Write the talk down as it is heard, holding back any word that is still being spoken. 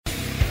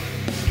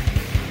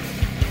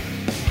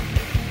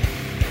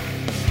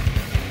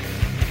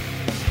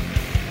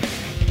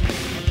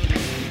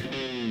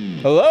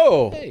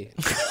Hello. Hey,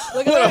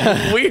 look at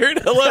that. Weird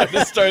hello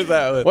to start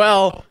that with.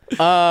 Well,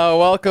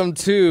 welcome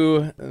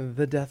to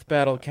the Death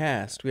Battle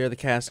cast. We are the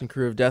cast and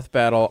crew of Death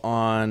Battle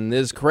on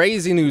this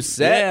crazy new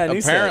set. Yeah,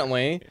 new set.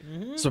 Apparently,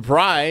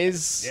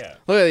 surprise! Yeah.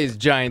 Look at these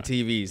giant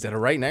TVs that are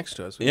right next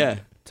to us. We Yeah.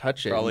 can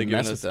touch it. Probably and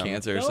giving mess us with them.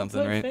 cancer or Don't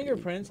something, put right?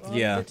 fingerprints on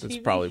Yeah, the that's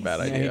TVs. probably a bad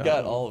Yeah, idea. he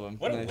got all of them.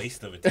 What a Nice.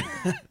 waste of a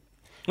TV.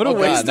 What a Oh,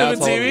 God, waste now of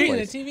it's a all over the TV.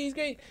 place. The TV's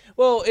great.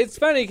 Well, it's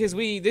funny because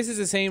this is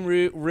the same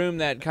room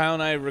that Kyle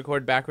and I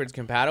record backwards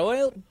compatible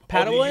in.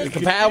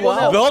 Compatible.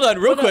 Hold on,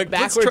 real quick.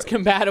 Let's Backwards try-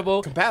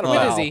 compatible. Compatible.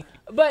 With Wow. Izzy.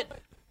 But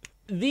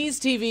these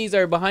TVs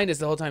are behind us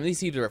the whole time.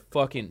 These TVs are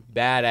fucking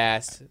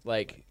badass,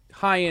 like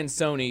high-end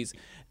Sonys.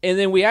 And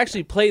then we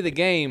actually play the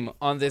game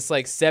on this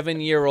like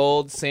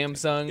 7-year-old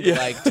Samsung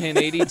like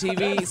 1080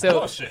 TV. So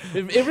Bullshit.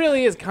 it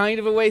really is kind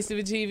of a waste of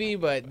a TV,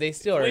 but they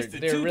still are. Wasted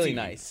They're two really TVs.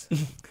 nice.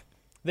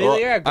 They Well,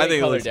 are I great think it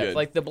color looks depth. good.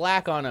 Like the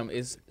black on them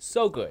is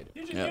so good.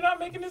 You're not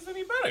making this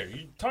any better.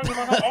 You're talking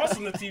about how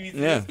awesome the TV is.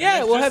 Yeah. and Yeah,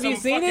 there's well, just have you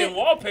some seen fucking it?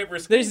 Wallpaper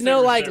There's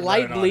no screensaver like shit light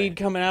running on bleed it.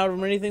 coming out of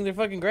them or anything. They're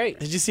fucking great.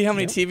 Did you see how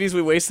many TVs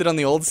we wasted on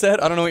the old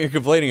set? I don't know what you're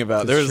complaining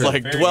about. There was true.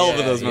 like Very- 12 of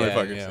yeah, those yeah,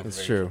 motherfuckers. yeah.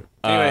 It's true.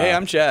 Anyway, hey,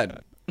 I'm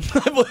Chad.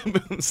 I blame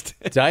Boomstick.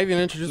 Did I even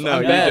introduce? No,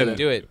 I'm you Ben. didn't.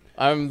 Do it.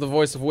 I'm the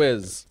voice of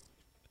Wiz.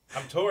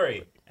 I'm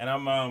Tori, and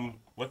I'm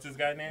what's this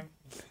guy name?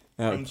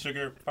 From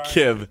Sugar Pine?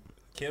 Kib.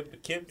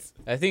 Kibbs?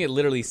 I think it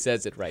literally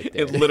says it right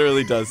there. It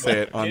literally does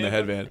say it on the Kib?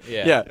 headband.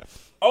 Yeah.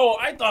 Oh,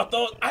 I thought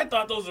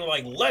those are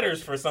like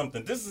letters for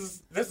something. This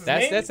is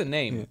name? That's a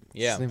name.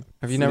 Yeah.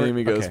 Have you The never? name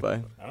he goes okay.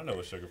 by. I don't know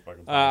what Sugar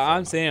fucking.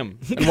 I'm Sam.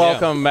 And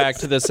welcome back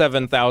to the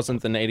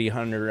 7,000th and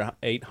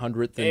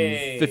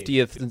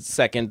 850th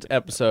second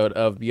episode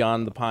of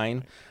Beyond the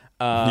Pine.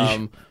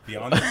 Beyond.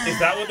 Is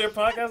that what their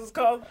podcast is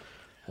called?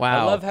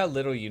 Wow. I love how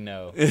little you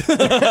know.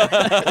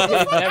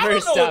 I Never don't know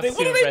stops what to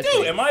do they impress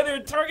do? me. Am I their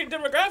target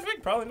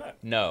demographic? Probably not.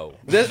 No.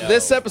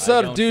 This No, episode I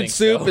of don't Dude think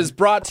Soup so. is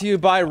brought to you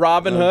by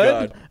Robin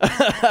Hood.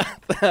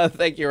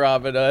 Thank you,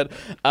 Robin Hood.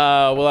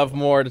 We'll have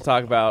more to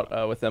talk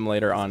about with them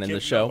later on in Kib, the you know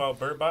show. about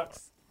Bird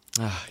Box?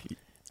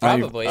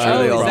 Probably. I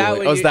really is don't. that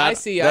what Oh, is you, that- I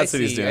see. that's I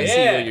what he's see. doing. I see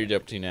Yeah. what you're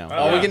up to now.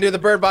 Oh, we can do the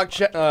Bird Box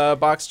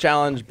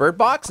challenge. Bird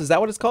Box? Is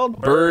that what it's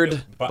called?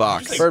 Bird Bo-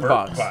 Box. did you say Bird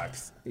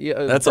Box.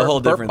 Yeah, That's a whole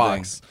different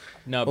Box.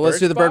 No, Well, let's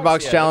do the Bird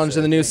Box Yeah, challenge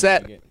that's in the a new thing.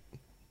 set.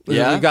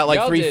 Yeah? We've got like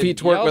Y'all 3 did- feet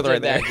to work y'all with did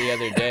right there. that the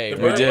other day.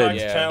 The We Bird did. Box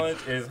Yeah. challenge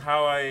is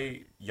how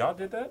y'all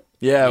did that?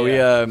 Yeah,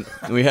 Yeah.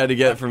 we had to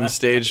get from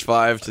stage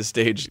 5 to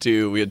stage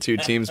 2. We had 2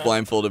 teams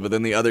blindfolded, but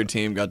then the other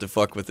team got to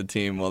fuck with the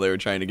team while they were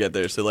trying to get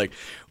there. So like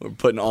we're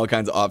putting all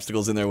kinds of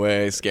obstacles in their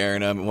way,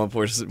 scaring them. And one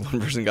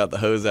person got the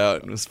hose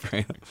out and was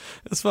spraying them.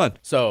 It was fun.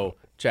 So,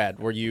 Chad,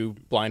 were you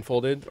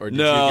blindfolded or did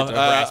No, you get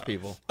to harass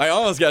people? I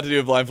almost got to do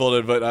it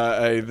blindfolded, but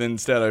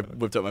instead I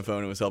whipped up my phone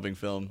and was helping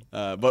film.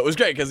 But it was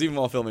great because even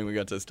while filming, we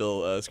got to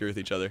still screw with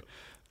each other.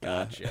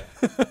 Gotcha.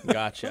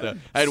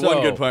 I had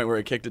one good point where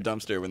I kicked a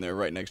dumpster when they were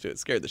right next to it.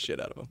 Scared the shit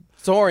out of them.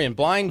 Torian,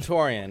 blind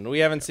Torian. We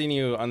haven't seen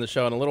you on the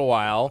show in a little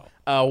while.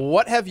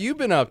 What have you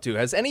been up to?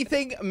 Has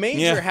anything major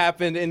Yeah.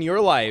 happened in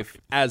your life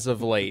as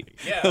of late?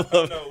 Yeah, I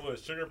don't know what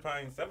Sugar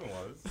Pine 7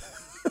 was.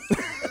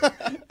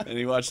 And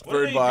he watched What do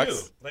Bird they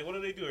Box. do? Like, what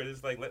do they do? Are they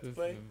just like, let's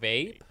play?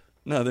 Vape?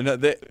 No, they're not.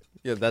 They're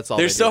Yeah, that's all.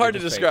 so hard to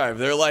describe.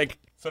 They're like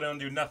So they don't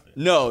do nothing.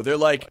 no, they're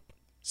like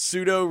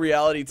pseudo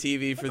reality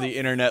TV for the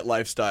internet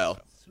lifestyle.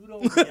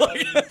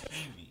 Pseudo-reality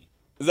TV.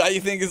 Is that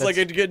you think is like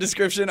a good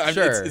description?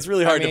 Sure. It's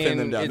really hard I to pin mean,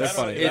 them down. They're it's-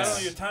 funny. Is that it's-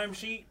 on your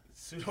timesheet?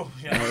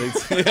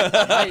 Pseudo-reality.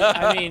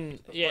 I mean,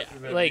 yeah,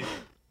 like,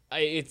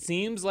 it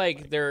seems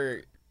like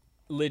they're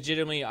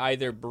legitimately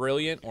either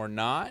brilliant or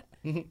not,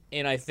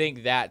 and I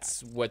think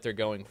that's what they're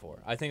going for.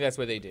 I think that's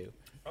what they do.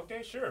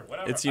 Okay, sure.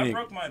 Whatever. It's I unique.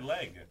 broke my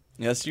leg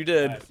Yes, you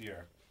did. last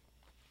year.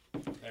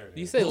 There it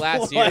You is. say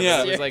last year, Yeah.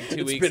 but it was like 2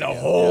 It's weeks been a ago.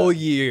 whole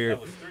year.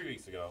 That was 3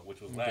 weeks ago, which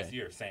was last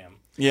year, Sam.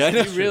 Yeah, I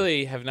know. You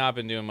really have not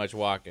been doing much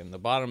walking. The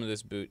bottom of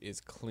this boot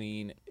is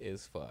clean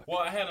as fuck. Well,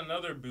 I had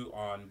another boot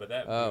on, but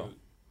that Oh. boot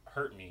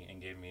hurt me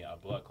and gave me a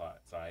blood clot,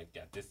 so I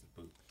got this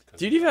boot.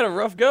 Dude, you've had a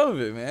rough go of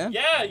it, man.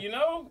 Yeah, you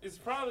know, it's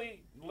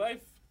probably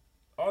life,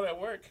 all that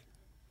work.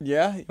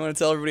 Yeah? You want to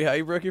tell everybody how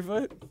you broke your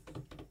foot?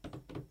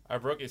 I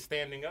broke it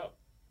standing up.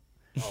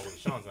 Oh, well,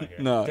 Sean's not here.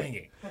 No. Dang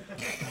it.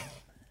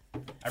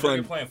 I Fun. broke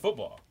it playing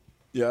football.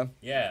 Yeah.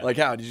 Yeah. Like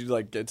how? Did you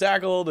like get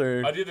tackled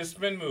or I did a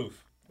spin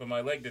move, but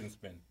my leg didn't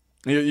spin.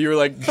 you were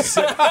like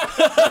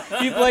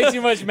You play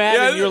too much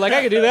Madden, and you were like,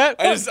 I could do that.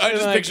 I just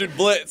Like- pictured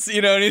Blitz,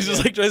 you know, and he's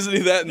just like tries to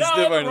do that and No, I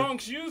stiff had the arm. wrong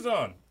shoes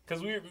on.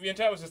 Because me and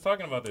Chad was just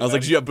talking about this. I was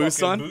like, had "Do you have these boosts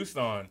fucking on?" Boost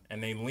on,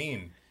 and they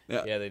lean.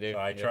 Yeah, they do. So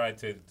I Yeah. tried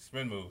to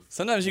spin move.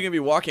 Sometimes you can be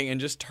walking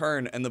and just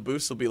turn, and the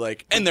boost will be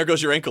like, and there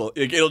goes your ankle.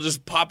 It'll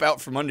just pop out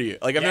from under you.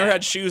 Like I've never Yeah.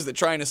 had shoes that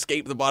try and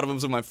escape the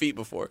bottoms of my feet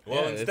before. Well,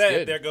 Yeah, that's instead,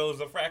 good. there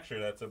goes a fracture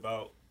that's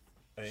about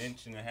 1.5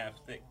 inches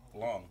thick,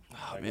 long.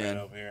 Like man.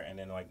 right over here, and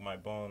then like my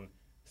bone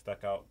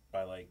stuck out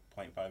by like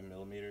 0.5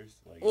 millimeters.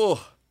 Like,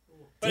 Oh,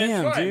 but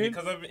damn, it's fine dude.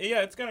 because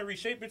it's gonna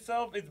reshape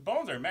itself. Its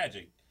bones are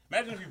magic.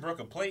 Imagine if you broke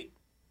a plate.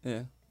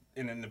 Yeah.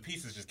 and then the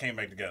pieces just came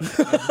back together.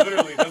 That's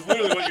literally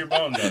what your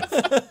bone does.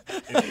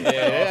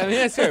 Yeah, I mean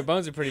that's fair.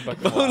 Bones are pretty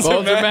fucking Bones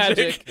wild. are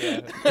magic.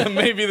 Yeah.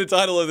 Maybe the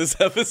title of this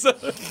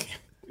episode.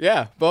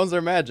 Yeah, bones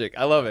are magic.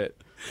 I love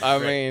it. I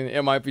mean,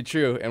 it might be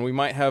true, and we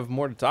might have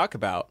more to talk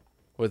about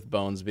with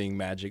bones being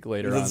magic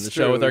later on in That's the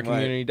true, show with we our might.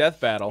 community death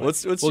battle.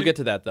 We'll get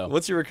to that though.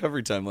 What's your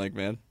recovery time like,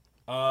 man?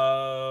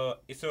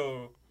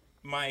 So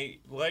my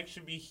leg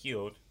should be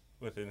healed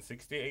within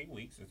 6 to 8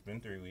 weeks. It's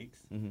been 3 weeks.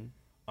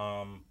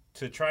 Mm-hmm.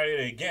 To try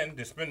it again,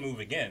 the spin move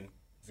again,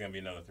 it's gonna be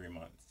another 3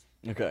 months.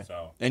 Okay.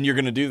 So And you're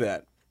gonna do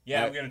that.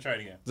 yeah, I'm gonna try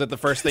it again. Is that the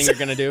first thing you're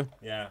gonna do?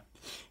 Yeah.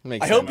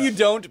 Makes I sense. hope you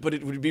don't, but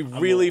it would be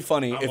really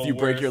funny if you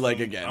break your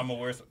leg again. I'm a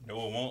worse.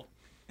 No, it won't.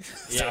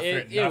 Yeah, Not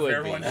it for would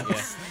everyone be.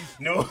 else.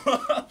 No.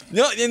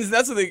 No, and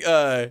that's the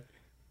thing.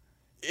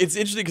 It's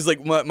interesting because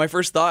like my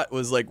first thought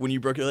was like when you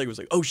broke your leg was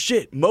like, oh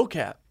shit,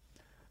 mocap.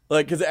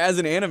 Like, because as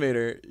an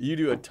animator, you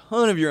do a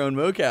ton of your own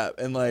mocap,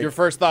 and like Your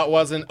first thought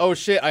wasn't, "Oh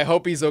shit, I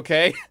hope he's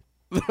okay."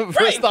 The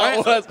first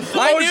thought was,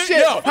 I "Oh knew- shit,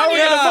 no, how are we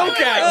gonna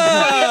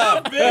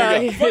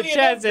mocap?"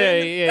 Chad's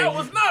a- That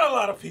was not a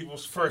lot of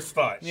people's first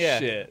thought. Yeah.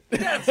 Shit,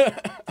 That's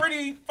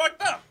pretty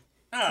fucked up.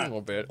 a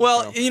little bit.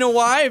 Well, you know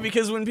why?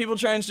 Because when people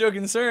try and show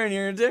concern,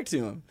 you're a dick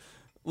to them.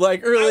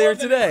 Like I earlier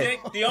wasn't a today.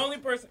 dick. The only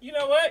person, you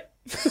know what?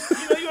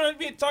 You want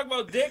to talk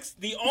about dicks?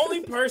 The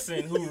only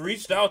person who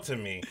reached out to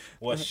me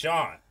was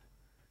Sean.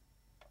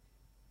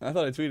 I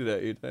thought I tweeted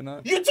at you, did I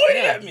not? You tweeted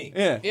at me.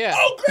 Yeah. Yeah.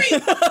 Oh,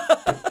 great.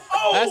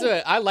 Oh, That's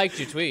what I liked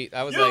your tweet.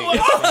 I was You like,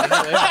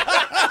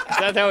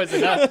 that was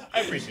enough.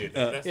 I appreciate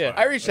that. That's yeah. fine.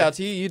 I reached out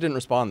to you. You didn't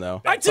respond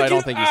though, I so I took don't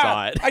you- think you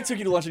saw it. I took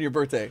you to lunch on your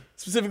birthday.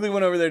 Specifically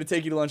went over there to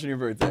take you to lunch on your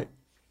birthday.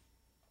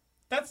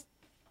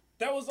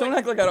 That was. Don't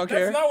act like I don't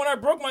care. That's not when I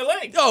broke my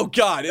leg. Oh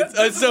God! It's,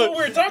 This is so what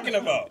we're talking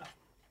about.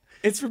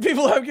 it's for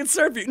people who have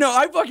concern for you. No,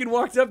 I fucking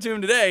walked up to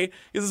him today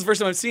because this is the first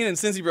time I've seen him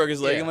since he broke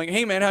his leg. Yeah. I'm like,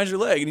 hey man, how's your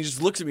leg? And he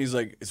just looks at me. He's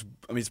like,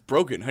 it's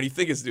broken. How do you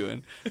think it's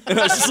doing? And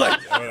I was just like,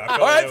 I feel all like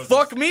right, that was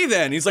fuck me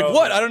then. He's like, Oh,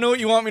 what? I don't know what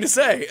you want me to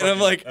say. And I'm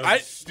like, That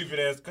was a stupid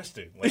ass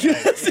question. Like,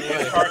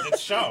 it's hard to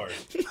shower.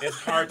 It's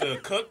hard to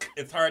cook.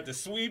 It's hard to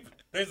sweep.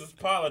 There's this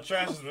pile of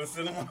trash that's been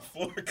sitting on the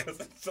floor because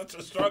it's such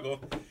a struggle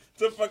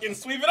to fucking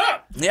sweep it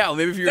up. yeah, well,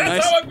 maybe if you're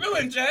That's nice, how I'm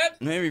feeling, Chad.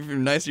 maybe if you're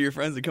nice to your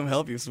friends to come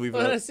help you sweep it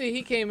Well, up. see,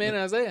 he came in and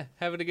I was like, yeah,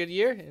 having a good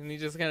year, and he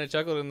just kind of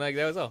chuckled and like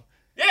that was all.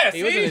 Yeah,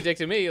 He wasn't a see? dick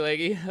to me. Like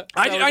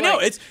I know,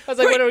 like- it's I was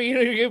like, great. what are you?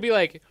 You're gonna be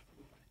like,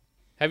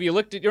 have you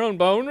looked at your own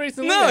bone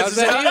recently? No, How's it's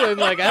just that feeling?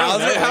 Like, I don't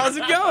know. how's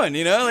it going?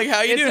 You know, like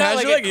how you It's doing? not How's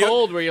like your leg? a You-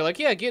 cold where you're like,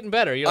 yeah, getting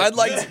better. You're like,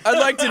 I'd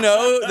like to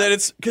know that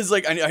it's because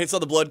like I saw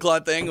the blood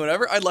clot thing,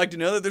 whatever. I'd like to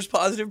know that there's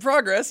positive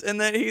progress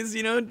and that he's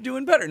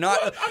doing better. Not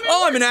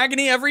I'm in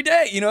agony every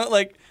day.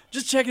 Like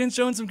just checking and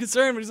showing some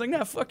concern. But he's like,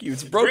 nah, fuck you,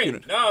 it's broken.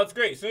 Great. No, it's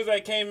great. As soon as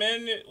I came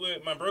in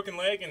with my broken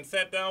leg and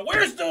sat down,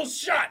 where's those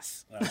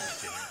shots? No, I'm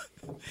just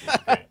kidding.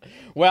 Great.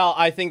 Well,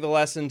 I think the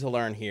lesson to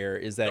learn here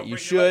is that Don't you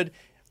break your leg. should,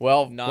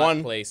 well, not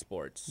one, play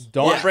sports.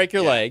 don't Yeah, break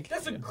your leg.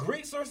 That's a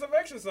great source of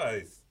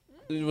exercise.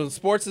 Well,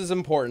 sports is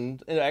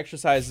important.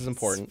 Exercise is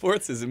important.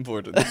 Sports is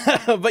important.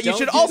 But you Don't should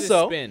do the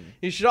also spin.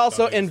 Don't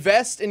do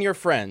invest in your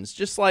friends,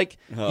 just like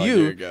Oh, you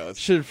here it goes.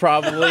 should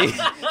probably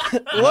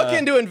look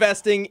into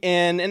investing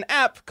in an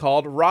app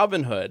called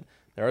Robinhood.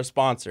 They're a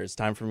sponsor. It's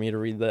time for me to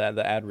read the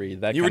ad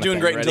read. That You were kind of doing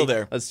thing. great until Ready?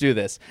 there. Let's do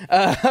this.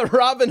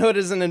 Robinhood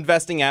is an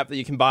investing app that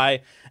you can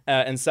buy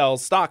and sell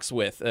stocks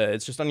with.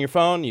 It's just on your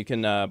phone. You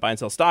can buy and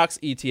sell stocks,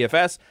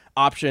 ETFs,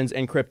 options,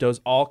 and cryptos,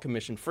 all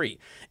commission free.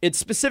 It's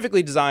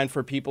specifically designed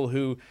for people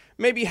who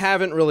maybe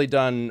haven't really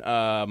done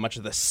much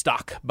of the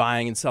stock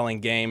buying and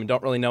selling game and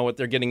don't really know what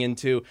they're getting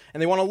into,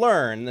 and they want to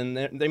learn. And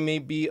they may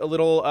be a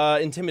little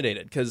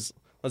intimidated because,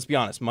 let's be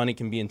honest, money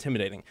can be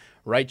intimidating.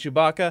 Right,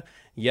 Chewbacca?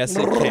 Yes,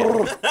 it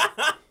can.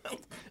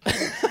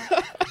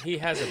 He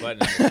has a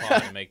button in his paw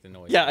to make the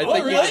noise. Yeah, I think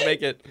you really? can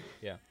make it.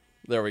 Yeah.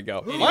 There we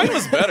go. Mine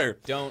was better.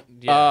 Don't.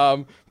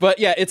 Yeah. But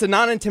yeah, it's a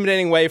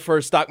non-intimidating way for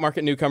stock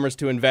market newcomers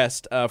to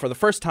invest for the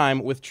first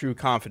time with true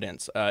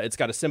confidence. It's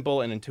got a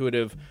simple and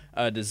intuitive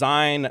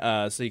design,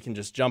 so you can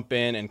just jump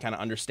in and kind of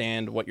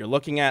understand what you're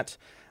looking at.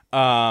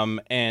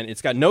 And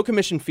it's got no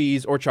commission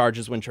fees or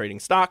charges when trading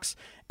stocks,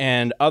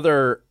 and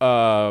other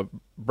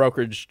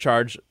brokerages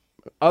charge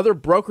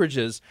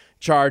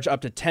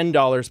up to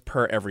 $10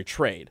 per every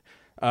trade.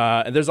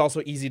 And there's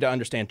also easy to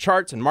understand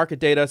charts and market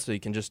data, so you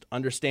can just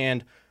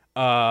understand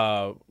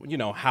how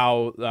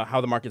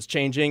the market's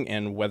changing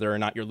and whether or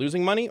not you're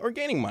losing money or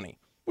gaining money,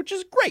 which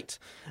is great.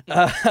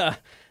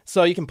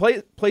 So you can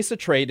place a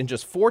trade in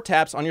just 4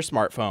 taps on your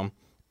smartphone,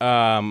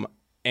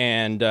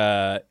 and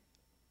the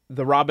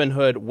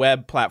Robinhood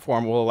web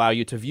platform will allow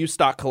you to view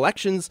stock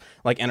collections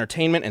like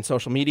entertainment and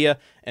social media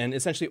and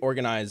essentially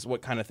organize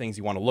what kind of things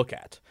you want to look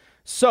at.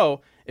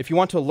 So if you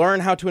want to learn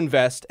how to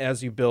invest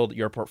as you build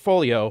your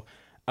portfolio,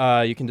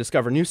 you can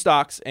discover new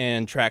stocks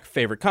and track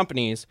favorite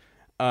companies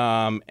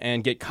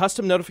and get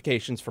custom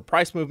notifications for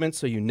price movements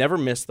so you never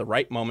miss the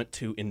right moment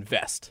to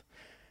invest.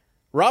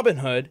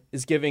 Robinhood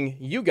is giving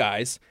you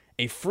guys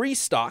a free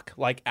stock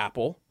like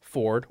Apple,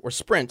 Ford, or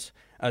Sprint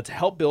to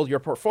help build your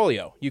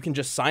portfolio. You can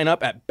just sign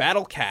up at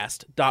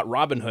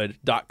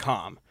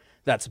battlecast.robinhood.com.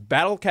 That's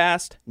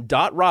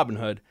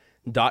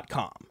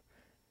battlecast.robinhood.com.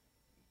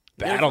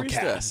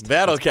 Battlecast.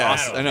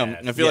 Battlecast. I know.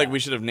 Battlecast. I feel like Yeah. we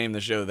should have named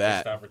the show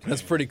that.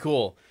 That's pretty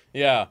cool.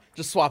 Yeah,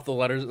 just swap the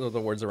letters,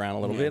 the words around a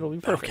little bit. It'll be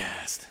perfect.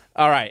 Battlecast.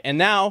 All right, and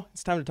now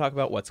it's time to talk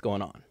about what's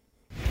going on.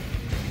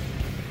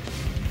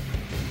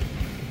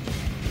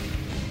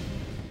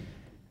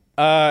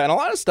 And a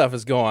lot of stuff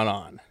is going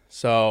on.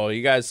 So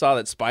you guys saw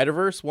that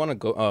Spider-Verse won a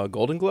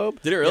Golden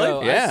Globe? Did it really?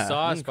 Yo, Yeah, I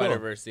saw that's cool.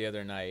 Spider-Verse the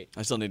other night.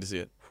 I still need to see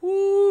it.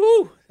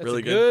 Woo! That's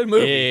Really a good? good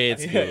movie.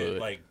 It's Yeah, good.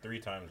 like 3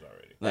 times already.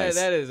 Nice.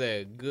 That is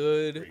a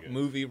good Pretty good.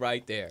 movie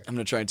right there. I'm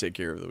gonna try and take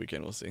care of the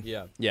weekend. We'll see.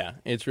 Yeah. Yeah,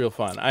 it's real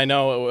fun. I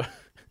know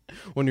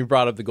when we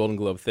brought up the Golden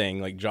Globe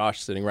thing, like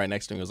Josh sitting right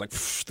next to me was like,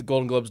 the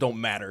Golden Globes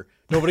don't matter.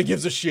 Nobody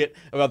gives a shit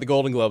about the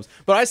Golden Globes.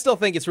 But I still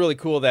think it's really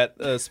cool that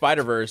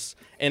Spider-Verse,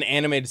 an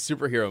animated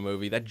superhero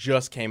movie that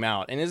just came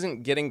out and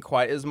isn't getting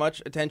quite as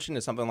much attention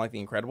as something like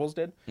The Incredibles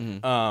did,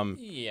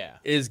 Yeah.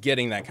 is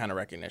getting that kind of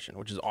recognition,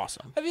 which is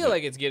awesome. I feel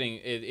like it's getting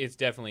it's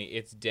definitely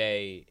its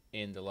day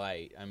in the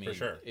light. I mean, For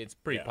sure. it's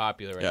pretty Yeah.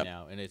 popular right Yeah.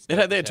 now, and it's They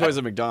had toys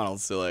at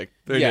McDonald's, so like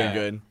they're Yeah.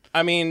 doing good.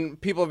 I mean,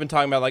 people have been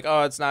talking about like,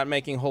 oh, it's not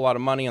making a whole lot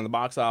of money on the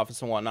box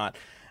office and whatnot.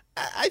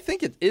 I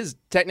think it is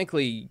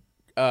technically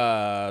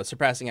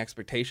surpassing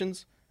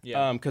expectations.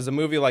 Yeah. Because a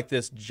movie like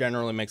this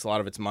generally makes a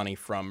lot of its money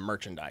from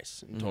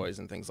merchandise and toys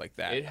and things like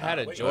that. It had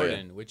a wait,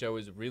 Jordan, which I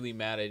was really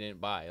mad I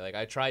didn't buy. Like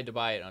I tried to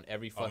buy it on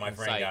every Oh, fucking my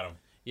friend site. got him.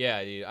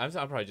 Yeah, dude. I'm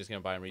probably just gonna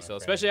buy them resale.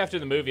 friend Especially got after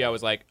the him. movie, I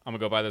was like, I'm gonna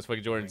go buy those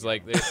fucking Jordans.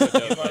 Like, they're so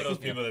dope. He's one of those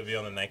people that be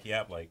on the Nike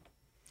app, like,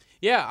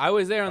 Yeah, I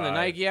was there on the 5,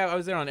 Nike app. I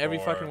was there on every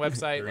 4, fucking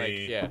website. 3.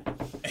 Like, yeah.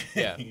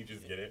 Yeah. you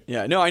just get it.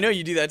 Yeah, no, I know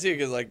you do that too,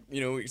 because like, you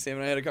know, Sam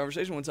and I had a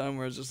conversation one time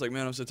where I was just like,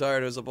 man, I'm so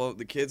tired. I was up all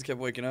the kids kept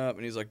waking up,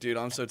 and he's like, dude,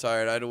 I'm so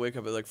tired. I had to wake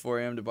up at like 4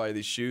 a.m. to buy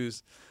these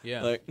shoes.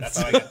 Yeah. Like, That's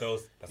how I got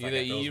those. That's how I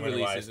The got those E winter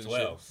releases wise and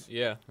shit. 12s.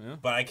 Yeah. Yeah.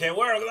 But I can't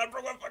wear them because I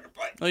broke my fucking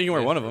foot. oh, you can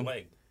wear one of them.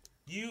 Like,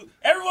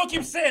 everyone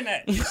keeps saying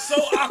that. It's so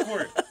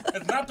awkward.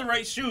 It's not the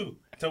right shoe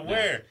to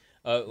wear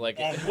Like,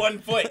 on one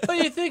foot. but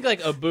you think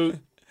like a boot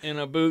and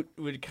a boot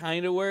would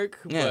kind of work,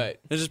 Yeah, but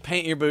they just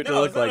paint your boot to No,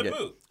 look it's not like a it.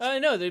 boot. I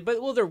know.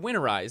 But they're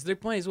winterized. They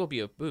might as well be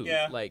a boot.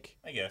 Yeah. Like,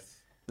 I guess.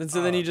 And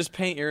so then you just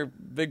paint your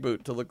big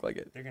boot to look like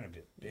it. They're going to be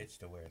a bitch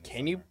to wear in the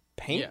Can you summer.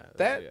 paint yeah,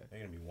 that? yeah. They're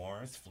going to be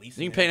warm. It's fleece.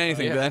 You can paint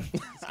anything, Yeah. Ben.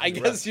 I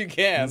guess you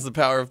can. That's the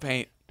power of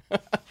paint.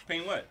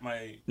 Paint what?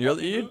 My Your,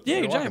 walking boot? yeah,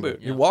 your Your giant walking boot.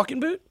 boot, Your walking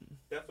boot?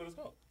 That's what it's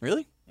called.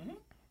 Really?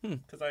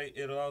 Because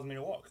it allows me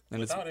to walk.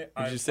 And it's- Without it,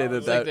 would I you say that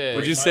probably that- the-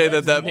 would you my say that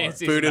legs that more.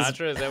 Nancy boot is-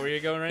 Sinatra, is that where you're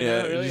going right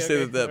Yeah. now? Really? Did you say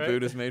Okay, that that right.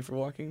 boot is made for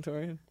walking,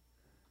 Torian?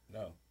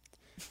 No.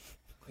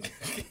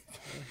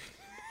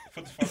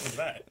 What the fuck was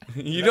that?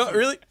 You Is that don't some-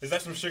 really? Is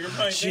that some Sugar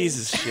Pine? thing?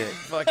 Jesus shit.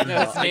 Fucking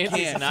No, it's hell, I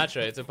Nancy can't.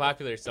 Sinatra. It's a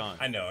popular song.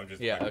 I know. I'm just.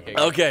 Yeah, fucking okay.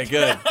 with Okay,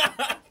 good.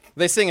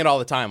 They sing it all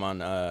the time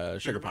on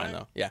Sugar Pine, Pine?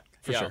 though. Yeah,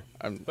 for Yeah. sure.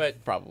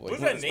 But- probably.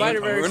 What's that name?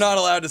 Spider-Verse- We're not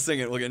allowed to sing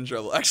it. We'll get in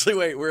trouble. Actually,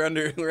 wait. We're out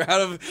of. We're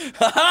out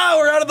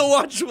of the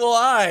watchable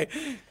eye.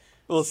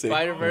 We'll see.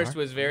 Spider-Verse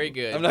was very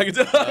good. I'm not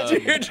gonna tell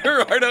you,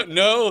 Gerardo.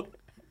 No.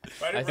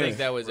 I think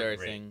that was were our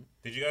great. thing.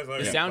 Did you guys The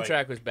already?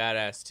 soundtrack was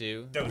badass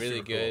too. that was Really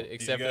super good, cool.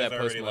 except Did for you that guys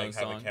Post already, Malone like,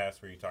 have song. a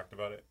cast where you talked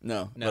about it?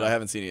 No, No. but I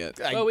haven't seen it yet.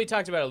 Well, we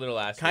talked about it a little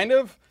last Kind week.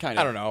 of? Kind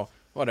I of. don't know.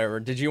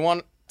 Whatever. Did you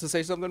want to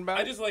say something about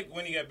I it? just like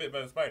when he got bit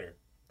by the spider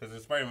because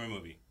it's a Spider-Man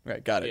movie.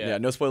 Right, got it. Yeah. Yeah,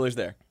 no spoilers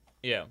there.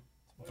 Yeah.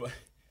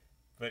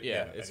 But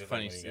Yeah, I it's just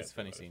funny- like when he it's got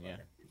funny bit by the scene, yeah.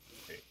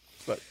 spider.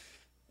 But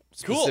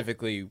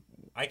Specifically.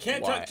 I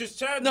can't Why? talk. Just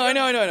chat. no, I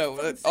know.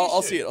 Fucking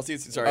I'll shit. see it. I'll see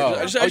it. Sorry. Oh,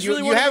 I just you,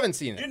 really you wanna- haven't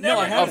seen You're it. never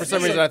I gonna haven't. Oh, for some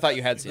see reason it. I thought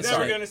you had seen You're it.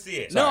 never Sorry. gonna see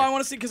it. No, Sorry. I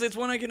want to see because it's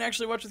one I can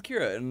actually watch with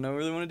Kira, and I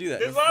really want to do that.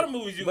 There's a lot of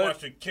movies you But-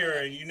 watch with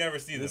Kira and you never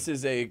see them. This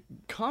is a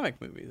comic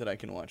movie that I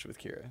can watch with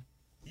Kira.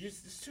 You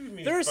just shoot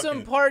me. There are some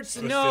fucking parts.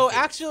 No, specific.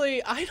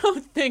 actually, I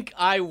don't think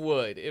I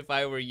would if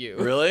I were you.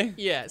 Really?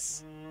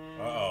 Yes.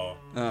 Uh-oh.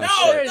 Oh, No,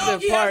 shit. There's no, a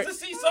he part- has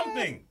to see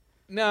something.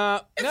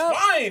 No. It's nope,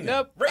 fine.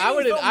 Nope. Ratings I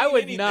would. don't I mean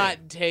would anything. not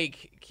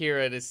take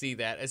Kira to see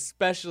that,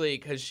 especially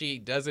because she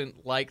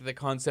doesn't like the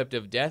concept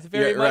of death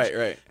very Yeah, much.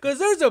 right. Because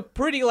there's a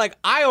pretty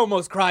I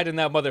almost cried in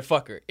that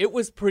motherfucker. It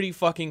was pretty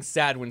fucking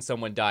sad when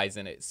someone dies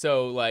in it.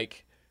 So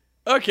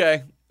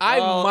Okay. I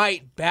Well,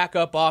 might back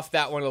up off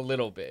that one a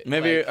little bit.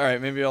 Maybe. Like, all right.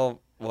 Maybe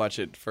I'll watch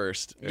it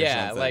first. Or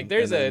yeah, something,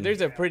 there's and then-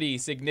 there's a pretty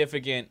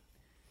significant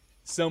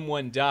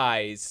someone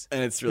dies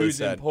and it's really who's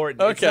sad.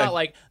 important. Okay. It's not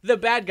like the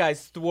bad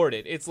guy's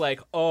thwarted. It's like,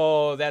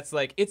 oh, that's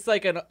like it's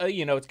like an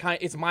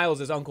it's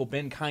Miles' Uncle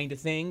Ben kind of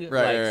thing. Right,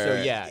 Like, right, so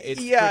right. yeah,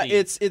 it's yeah, pretty,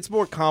 it's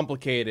more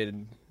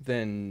complicated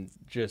than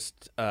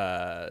just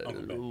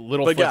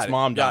Littlefoot's But got it,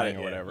 mom got dying it,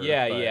 or yeah. whatever.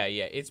 yeah, but yeah,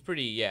 yeah. It's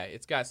pretty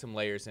it's got some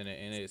layers in it,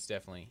 and it's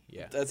definitely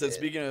That's it.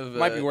 Speaking of,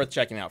 Might be worth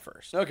checking out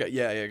first. Okay,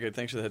 yeah, good.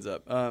 Thanks for the heads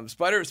up.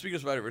 Speaking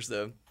of Spider-Verse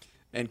though,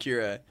 and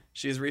Kira,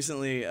 she has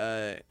recently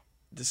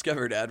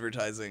discovered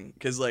advertising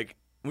because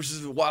which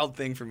is a wild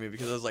thing for me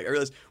because I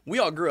realized we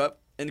all grew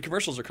up and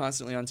commercials are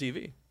constantly on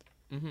TV.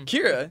 Mm-hmm.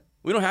 Kira,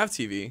 we don't have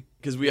TV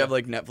because we have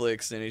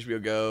Netflix and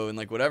HBO Go and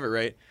whatever,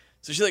 right?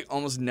 So she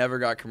almost never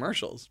got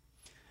commercials.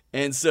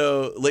 And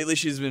so lately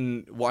she's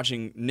been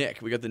watching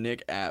Nick. We got the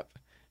Nick app.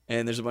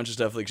 And there's a bunch of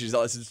stuff like she's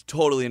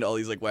totally into all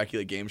these like wacky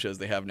like game shows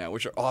they have now,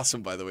 which are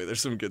awesome by the way.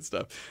 There's some good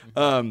stuff.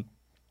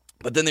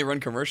 But then they run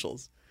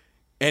commercials.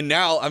 And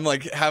now I'm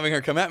like having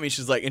her come at me.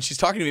 She's like, and she's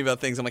talking to me about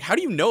things. I'm like, how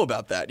do you know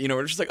about that? You know,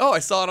 we're just like, oh, I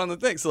saw it on the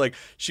thing. So like,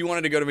 she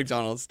wanted to go to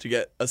McDonald's to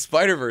get a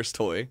Spider-Verse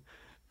toy,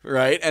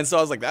 right? And so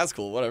I was like, that's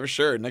cool, whatever,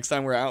 sure. Next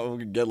time we're out, we'll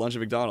get lunch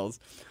at McDonald's.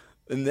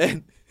 And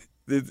then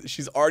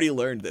she's already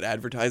learned that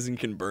advertising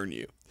can burn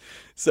you.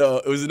 So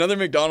it was another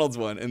McDonald's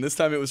one, and this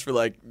time it was for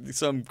like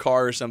some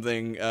car or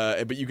something.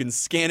 But you can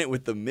scan it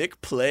with the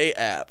McPlay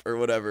app or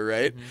whatever,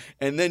 right? Mm-hmm.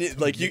 And then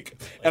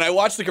and I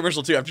watched the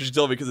commercial too after she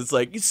told me because it's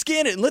like you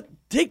scan it and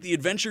take the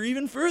adventure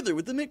even further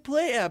with the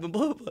McPlay app and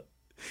blah blah blah.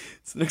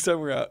 So next time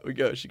we're out, we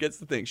go. She gets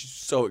the thing. She's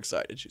so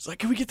excited. She's like,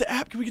 "Can we get the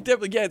app? Can we get the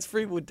app?" Like, yeah, it's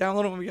free. We'll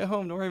download it when we get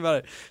home. Don't worry about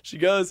it. She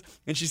goes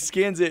and she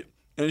scans it,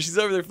 and she's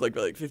over there for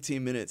like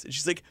 15 minutes, and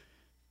she's like,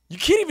 "You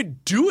can't even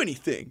do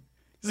anything."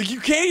 He's like,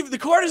 you can't even, the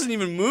car doesn't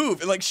even move.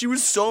 And like, she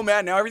was so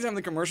mad. Now every time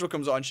the commercial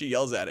comes on, she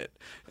yells at it.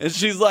 And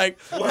she's like,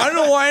 I don't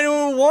know why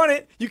anyone would want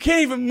it. You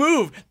can't even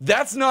move.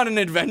 That's not an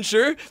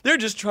adventure. They're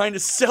just trying to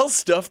sell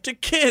stuff to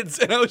kids.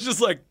 And I was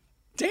just like,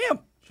 damn.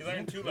 She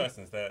learned 2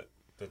 lessons: that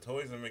the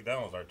toys in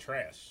McDonald's are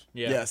trash.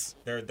 Yeah. Yes.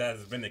 That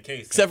has been the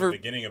case Except since for the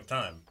beginning of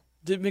time.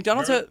 Did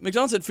McDonald's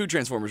had food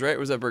transformers, right? Or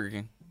was that Burger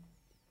King?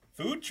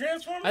 Food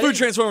Transformers? Food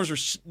transformers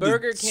were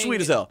Burger King,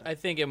 sweet as hell. I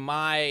think in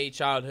my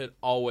childhood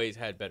always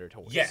had better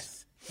toys. Yes.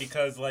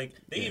 Because like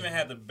they even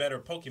had the better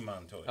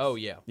Pokemon toys. Oh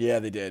yeah. Yeah,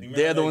 they did. Remember,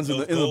 They had the like, ones in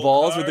those the gold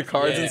balls with the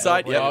cards? cards Yeah.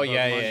 inside. Yeah. Yep. Oh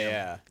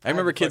yeah. I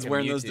remember kids Fucking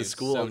wearing those to Mewtwo's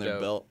school so on their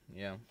dope. belt.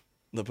 Yeah.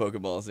 The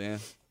Pokeballs, yeah.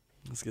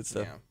 That's good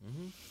stuff. Yeah.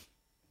 Mm-hmm.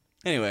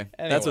 Anyway,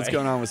 that's what's Anyway.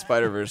 going on with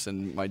Spider-Verse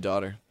and my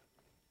daughter.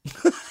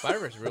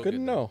 Spider-Verse is real Good good.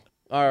 to know.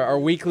 Our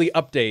weekly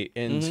update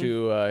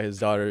into his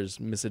daughter's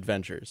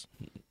misadventures.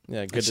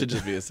 Yeah, good. It should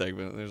just be a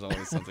segment. There's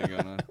always something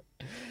going on.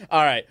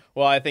 All right.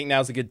 Well, I think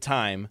now's a good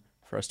time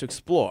for us to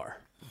explore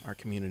our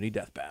community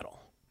death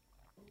battle.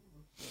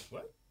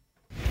 What?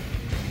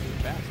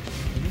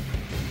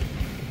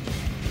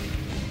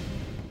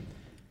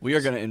 We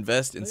are going to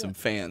invest in some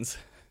fans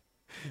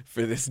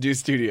for this new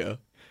studio.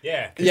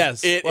 Yeah.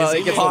 Yes. It well, is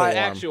it gets a hot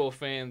little warm. Actual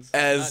fans,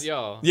 As not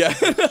y'all. Yeah.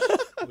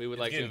 We would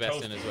like to Getting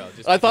invest in toasted. as well.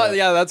 Just I thought, because-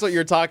 yeah, that's what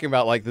you're talking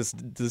about. Like this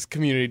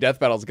community death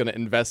battle is going to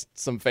invest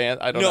some fans.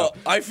 I don't No, know.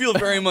 I feel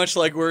very much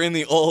like we're in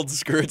the old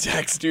Screw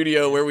Attack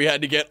studio where we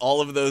had to get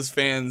all of those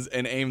fans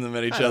and aim them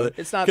at each other.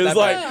 It's not because that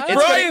like bad.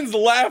 It's Brian's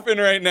laughing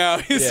right now.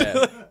 He's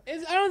Yeah.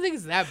 I don't think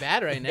it's that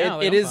bad right now.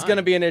 It is going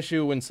to be an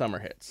issue when summer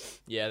hits.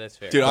 Yeah, that's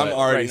fair. Dude, I'm But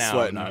already right now,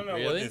 sweating. I'm I don't know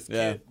Really? what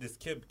Yeah. this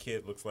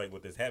kid looks like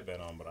with this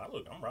headband on, but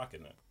I'm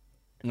rocking it.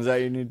 Is that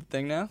your new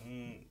thing now?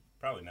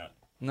 Probably not.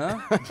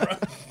 No.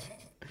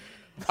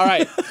 All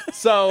right.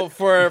 So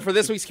for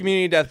this week's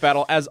community death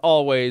battle, as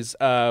always,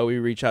 we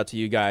reach out to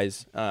you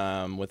guys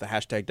with the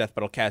hashtag Death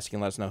Battle Cast. You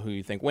can let us know who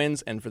you think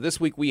wins. And for this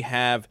week, we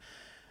have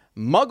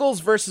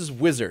Muggles versus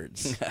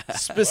Wizards.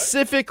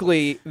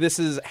 Specifically, this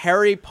is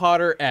Harry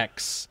Potter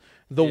X,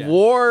 the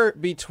war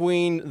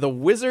between the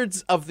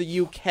Wizards of the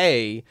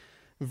UK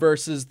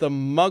versus the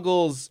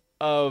Muggles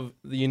of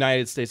the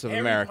United States of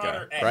Harry America.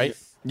 Potter X. Right?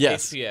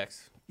 Yes.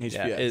 HPX.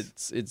 Yeah,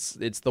 HPX.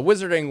 it's the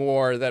Wizarding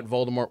War that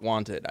Voldemort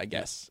wanted, I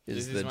guess, This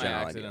is is the my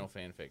general accidental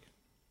idea. fanfic.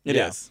 It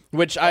is.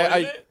 Which Oh, I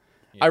is it?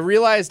 I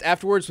realized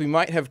afterwards we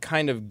might have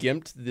kind of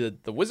gimped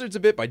the Wizards a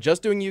bit by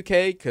just doing UK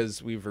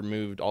because we've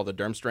removed all the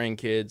Durmstrang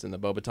kids and the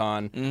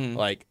Bobaton,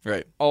 like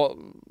Right. all.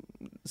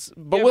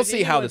 But Yeah, we'll but see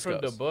even how one this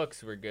from goes. The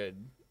books were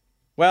good.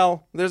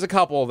 Well, there's a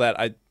couple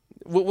that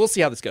we'll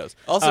see how this goes.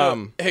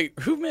 Also, hey,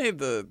 who made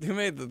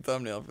the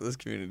thumbnail for this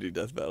community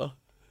death battle?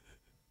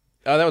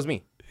 Oh, that was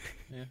me.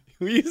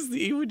 We used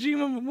the Iwo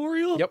Jima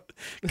Memorial. Yep.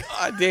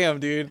 God damn,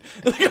 dude.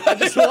 I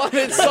just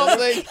wanted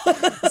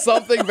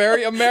something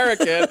very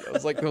American. I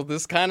was like, well,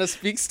 this kind of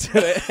speaks to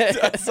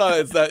it. I saw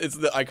it. It's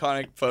the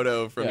iconic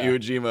photo from Yeah. Iwo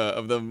Jima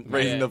of them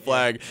raising Yeah, the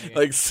flag, yeah.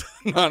 like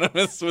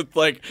synonymous with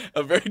like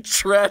a very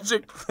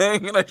tragic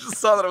thing. And I just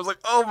saw that. I was like,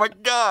 oh my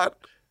god.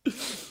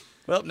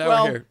 Well, now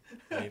Well, we're here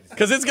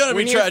because it's gonna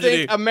When be you tragedy.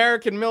 think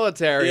American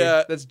military,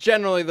 Yeah. that's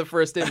generally the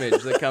first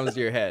image that comes to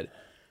your head.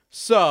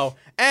 So,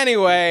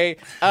 anyway,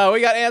 we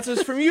got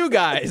answers from you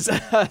guys.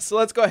 So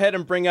let's go ahead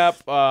and bring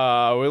up,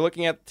 we're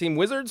looking at Team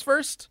Wizards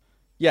first?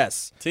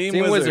 Yes. Team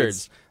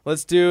Wizards.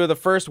 Let's do the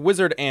first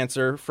Wizard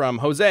answer from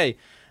Jose.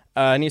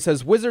 And he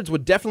says, Wizards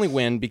would definitely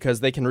win because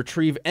they can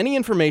retrieve any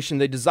information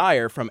they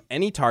desire from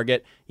any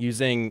target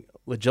using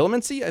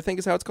legilimency, I think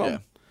is how it's called.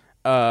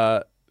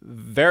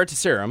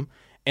 Veritaserum,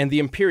 and the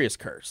Imperious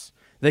Curse.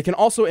 They can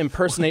also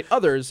impersonate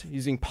others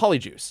using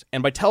Polyjuice,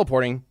 and by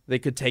teleporting, they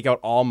could take out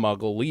all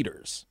Muggle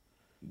leaders.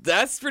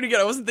 That's pretty good.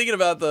 I wasn't thinking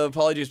about the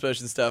Polyjuice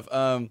potion stuff.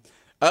 I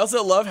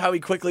also love how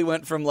he quickly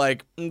went from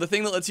like the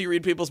thing that lets you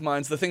read people's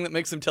minds, the thing that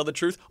makes them tell the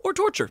truth, or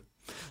torture.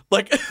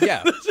 Like,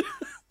 Yeah.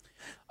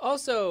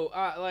 Also,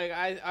 like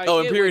I oh, get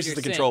what Imperious you're is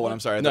the saying. control one. I'm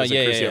sorry. I No, thought it was yeah,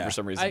 a yeah, Crucio yeah. for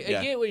some reason. I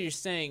yeah. get what you're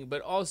saying,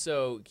 but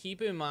also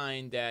keep in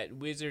mind that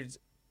wizards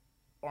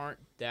aren't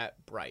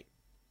that bright.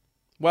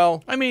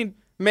 Well, I mean,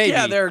 Maybe.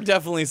 Yeah, there are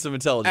definitely some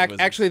intelligent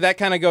wizards. Actually, that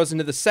kind of goes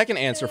into the second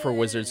answer for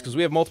wizards because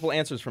we have multiple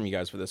answers from you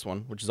guys for this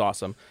one, which is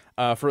awesome.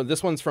 For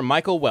this one's from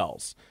Michael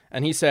Wells,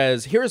 and he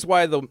says, "Here's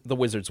why the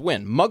wizards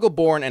win: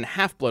 Muggle-born and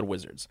half-blood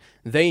wizards.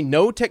 They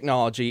know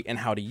technology and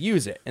how to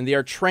use it, and they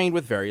are trained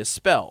with various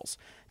spells.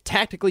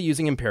 Tactically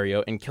using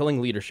Imperio and killing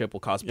leadership will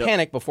cause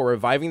panic before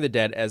reviving the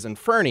dead as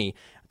Inferni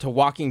to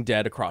Walking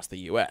Dead across the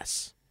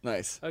U.S."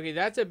 Nice. Okay,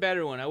 that's a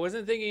better one. I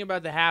wasn't thinking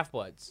about the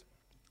Half-Bloods,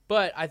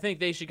 but I think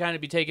they should kind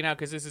of be taken out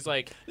because this is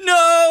like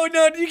No,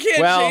 you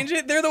can't Well, change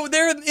it. They're in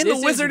the this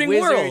is wizarding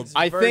wizards world.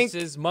 I think-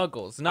 versus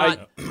Muggles,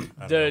 not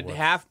the what-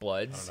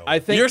 Half-Bloods. I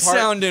think You're part-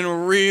 sounding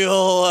real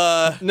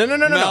no,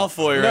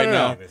 Malfoy right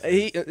now.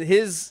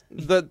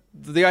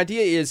 The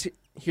idea is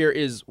here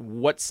is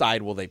what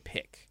side will they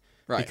pick?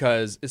 Right.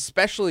 Because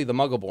especially the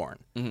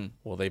Muggle-born,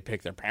 will they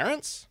pick their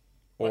parents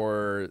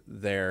or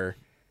their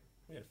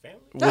We had family.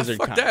 wizard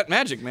fuck kind? that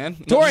magic, man.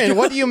 Dorian,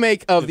 what do you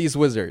make of these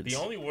wizards? The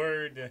only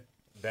word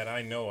that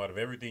I know out of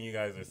everything you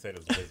guys have said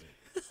is wizard.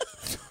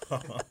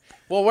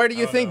 Well, where do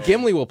you think know.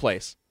 Gimli will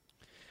place?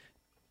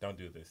 Don't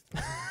do this to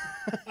me.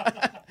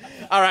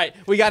 All right,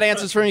 we got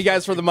answers from you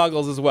guys for the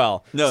Muggles as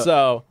well. No.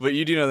 So But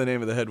you do know the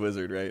name of the head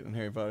wizard, right, in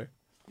Harry Potter?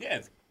 Yeah,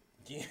 it's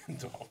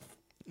Gandalf.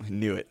 I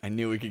knew it. I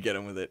knew we could get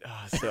him with it.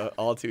 Oh, so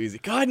all too easy.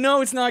 God,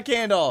 no, it's not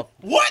Gandalf.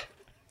 What?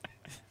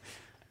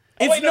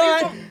 It's wait, no,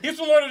 not. he's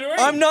from Lord of the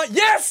Rings. I'm not.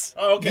 Yes.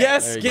 Oh, okay.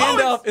 Yes, There you go.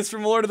 Gandalf is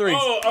from Lord of the Rings.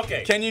 Oh,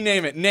 okay. Can you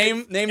name it?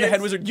 Name the head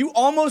it's- wizard. You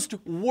almost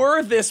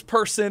were this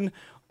person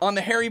on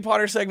the Harry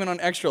Potter segment on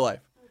Extra Life.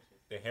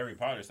 The Harry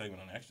Potter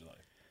segment on Extra Life.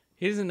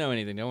 He doesn't know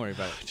anything. Don't worry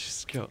about it.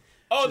 Just go.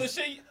 Oh, the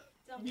shit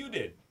you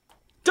did.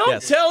 Don't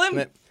yes. tell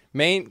him.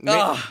 Main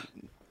Ah,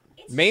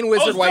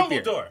 wizard it's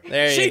Whitebeard. Dumbledore.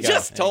 There you She go.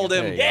 just There you told go.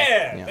 him. There you go.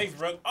 Yeah. Thanks,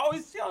 bro. Oh,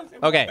 he's young.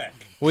 Okay,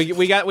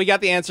 we got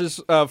the answers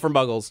from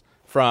Muggles.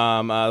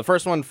 From the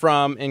first one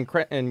from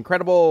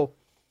Incredible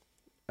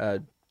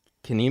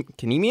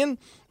Canemian.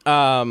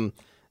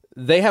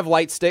 They have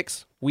light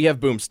sticks. We have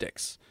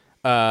boomsticks.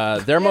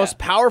 Their most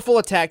powerful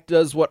attack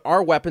does what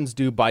our weapons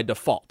do by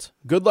default.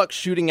 Good luck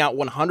shooting out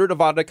 100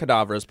 Avada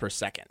Kedavras per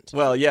second.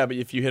 well, yeah, but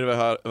if you hit a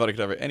Avada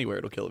Kedavra anywhere,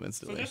 it'll kill him So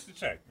instantly. just to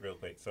check real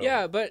quick. So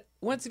Yeah, but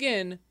once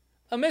again,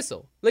 a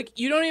missile. Like,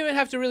 you don't even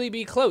have to really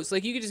be close.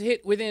 Like, you could just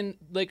hit within,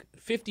 like,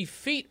 50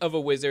 feet of a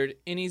wizard,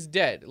 and he's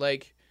dead.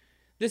 Like,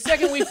 the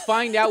second we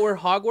find out where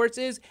Hogwarts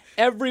is,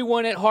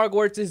 everyone at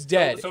Hogwarts is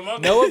dead. so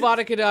Muggles- no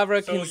Avada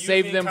Kedavra so can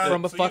save using them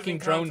from a so fucking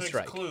using drone context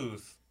strike.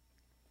 Clues,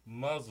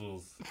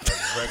 muzzles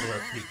are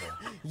regular people.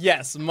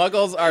 Yes,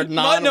 Muggles are No,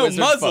 non-wizard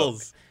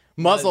muzzles. folk.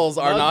 Muzzles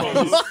are not.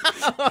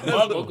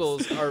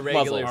 Muggles are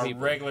regular are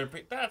people. regular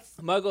people.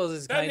 Muggles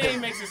is That kind name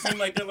of... makes it seem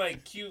like they're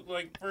like cute,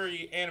 like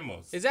furry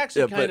animals. It's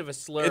actually Yeah, kind but of a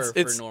slur It's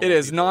for normal it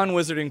is people.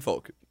 non-wizarding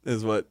folk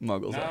is what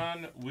Muggles are.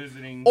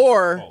 Non-wizarding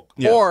Or, folk.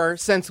 Yeah. or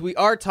since we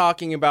are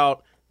talking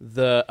about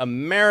the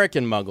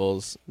American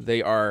Muggles,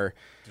 they are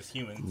Just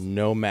humans.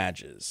 no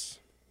mages.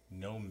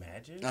 No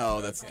magic? Oh,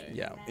 that's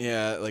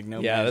Yeah. like no.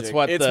 Yeah, magic. that's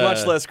what it's the,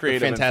 much less the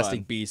creative. and Fantastic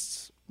fun.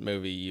 Beasts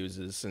movie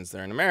uses since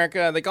they're in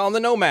America. They call them the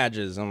No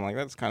Mages. I'm like,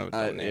 that's kind of a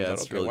dumb name. yeah, but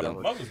it's okay, really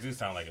whatever. dumb. Muggles do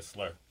sound like a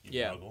slur. You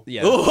Yeah. muggle.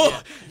 Yeah.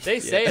 Oh, They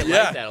say it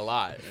Yeah. like that a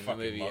lot in the Fucking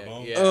movie.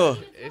 muggle. Yeah, Ugh.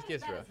 it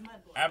gets rough.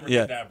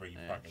 Abracadabra, you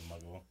fucking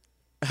muggle.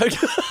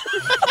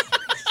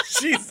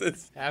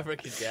 Jesus,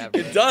 Abracadabra.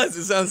 it does.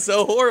 It sounds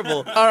so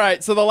horrible. All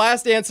right, so the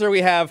last answer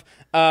we have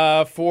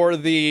for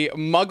the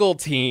Muggle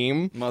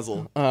team,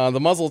 Muzzle. the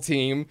Muzzle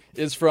team,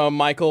 is from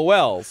Michael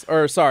Wells.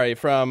 Or, sorry,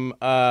 from...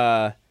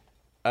 I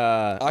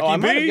might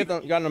B? have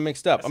gotten them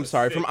mixed up. I'm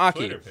sorry, Sick from Aki.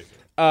 Twitter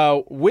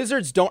picture.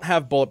 Wizards don't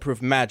have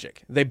bulletproof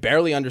magic. They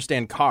barely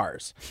understand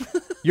cars.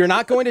 You're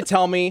not going to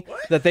tell me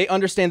that they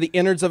understand the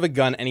innards of a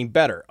gun any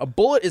better. A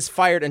bullet is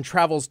fired and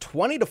travels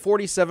 20 to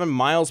 47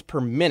 miles per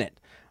minute.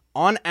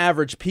 On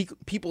average,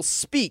 people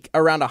speak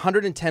around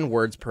 110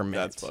 words per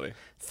minute. That's funny.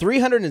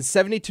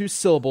 372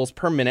 syllables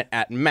per minute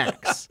at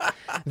max.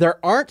 There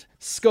aren't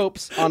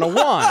scopes on a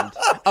wand.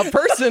 A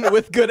person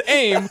with good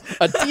aim,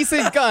 a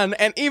decent gun,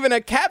 and even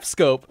a cap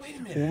scope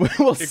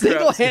will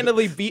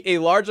single-handedly beat a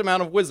large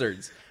amount of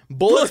wizards.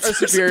 Bullets are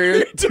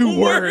superior to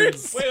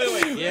words.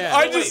 Wait. Yeah.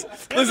 I just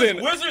listen.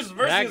 Wizards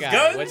versus That guy.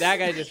 guns? What that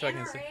guy just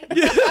fucking said.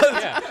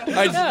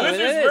 I Wizards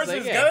it is, versus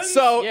like, yeah. guns?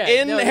 So Yeah,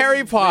 in no, this Harry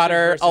is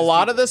Potter, wizards a versus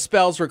lot of people. the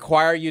spells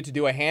require you to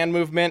do a hand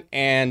movement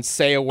and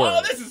say a word.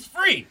 Oh, this is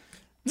free.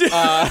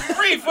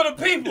 Free for the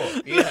people.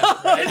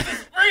 This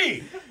is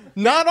free.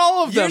 Not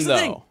all of them, Here's the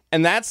thing. though.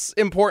 And that's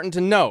important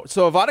to note.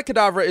 So Avada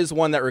Kedavra is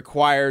one that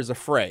requires a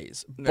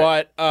phrase.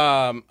 But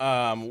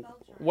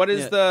what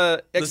is Yeah.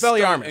 the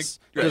Expelliarmus?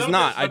 Right. Does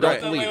not, I don't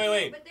Wait, believe.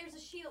 Wait. But there's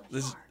a shield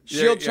This- charm.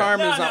 Shield Yeah. charm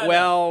No, is not no.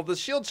 well. The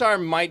shield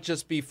charm might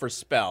just be for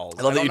spells.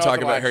 I love that don't you know talk if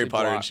it'll about Harry actually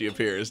Potter block. and she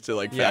appears to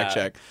like Yeah. fact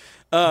check.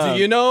 Do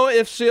you know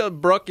if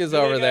Brooke is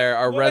over there,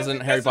 our Well,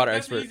 resident Harry Potter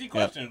that's expert? an easy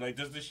question. Like,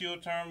 does the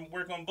shield charm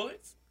work on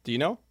bullets? Do you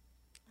know?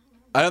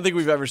 I don't think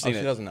we've ever Oh, seen she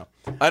it. doesn't know.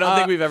 I don't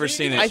think Uh, we've ever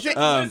So you seen can it. just shoot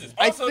I wizards.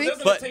 I Also, think-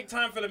 doesn't but- it take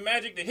time for the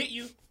magic to hit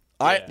you?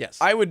 Yes.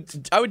 I would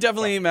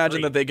definitely imagine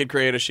free. that they could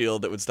create a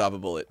shield that would stop a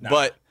bullet. Nah.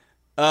 But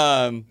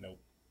Nope.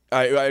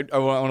 I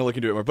want to look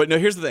into it more. But no,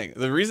 here's the thing.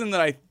 The reason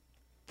that I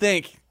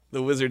think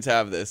the Wizards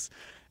have this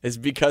is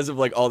because of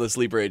like all the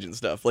sleeper agent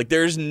stuff. Like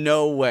there's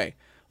no way.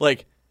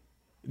 Like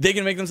they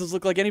can make themselves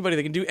look like anybody.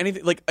 They can do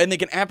anything. Like, and they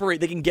can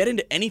apparate. They can get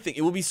into anything.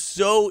 It will be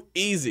so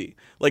easy.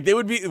 Like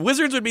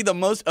Wizards would be the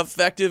most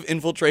effective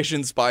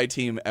infiltration spy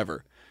team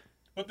ever.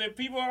 But the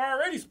people are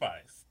already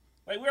spies.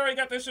 Like we already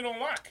got that shit on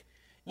lock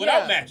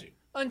without magic.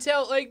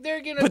 Until like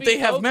they're gonna But be they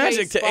have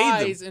magic to aid them.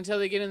 spies until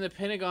they get in the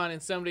Pentagon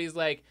and somebody's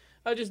like,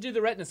 "Oh, just do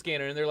the retina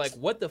scanner," and they're like,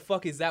 "What the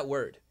fuck is that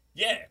word?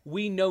 Yeah.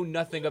 We know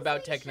nothing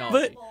about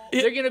technology." But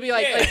They're gonna be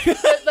like, Yeah.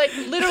 like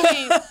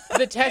literally,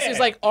 the test is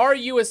like, "Are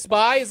you a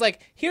spy?" Is like,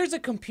 "Here's a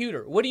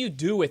computer. What do you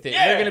do with it?" And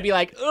they're Yeah. gonna be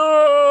like,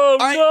 "Oh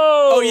no!"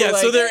 Oh yeah,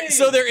 Like,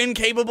 so they're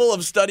incapable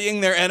of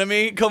studying their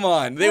enemy. Come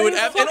on, they would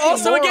have, and fucking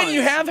also again, morons.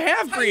 you have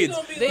half breeds.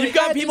 gonna be They You've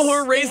got had people to- who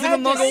are raised they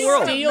in a had to Muggle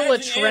world. steal a Imagine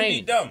and be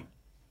train. dumb.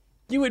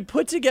 You would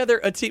put together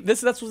a team.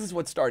 This is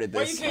what started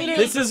Why this. you can't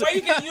This use, is why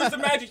you can't use the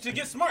magic to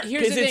get smart?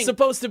 Here's because the it's thing.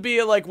 supposed to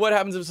be like what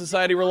happens if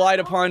society relied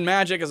upon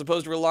magic as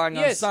opposed to relying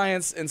on Yes.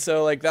 science, and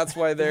so like that's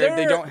why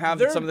they don't have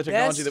their some of the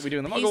technology best that we do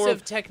in the piece Muggle world.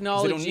 of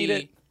technology they don't need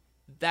it.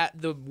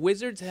 that the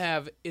Wizards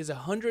have is a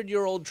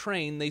 100-year-old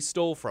train they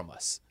stole from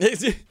us.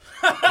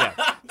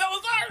 That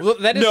was ours. Well,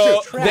 that is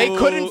No. true. They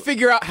couldn't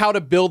figure out how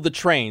to build the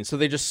train, so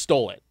they just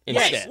stole it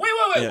instead. Wait.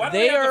 Yeah. Why do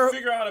They they have are- to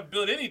figure out how to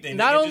build anything?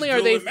 Not They can only just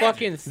are do it they with magic.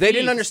 fucking They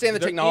didn't thieves, understand the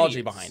they're technology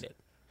idiots. behind it.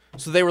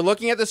 So they were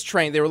looking at this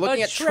train. They were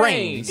looking A at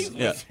train. trains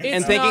Yeah. and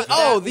It's thinking, not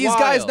 "Oh, that these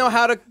guys wild. know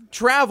how to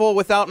travel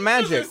without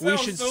magic. This We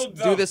sounds should so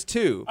do dumb. this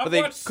too." But I've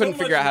they watched couldn't so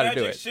figure out much how to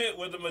do magic it. Shit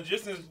where the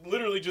magicians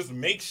literally just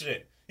make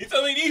shit. You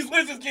telling me these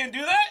wizards can't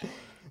do that?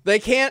 They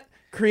can't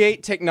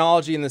create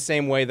technology in the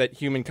same way that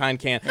humankind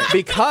can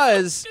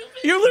because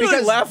You're literally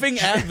because laughing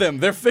at them.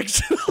 They're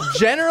fictional.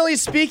 generally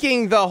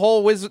speaking, the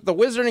whole the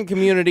wizarding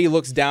community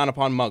looks down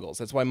upon Muggles.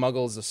 That's why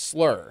Muggle is a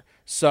slur.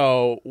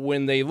 So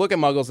when they look at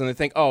Muggles and they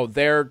think, "Oh,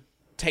 their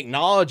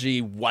technology,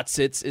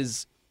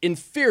 is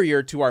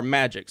inferior to our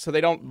magic," so they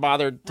don't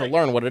bother to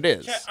learn what it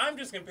is. Chat, I'm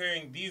just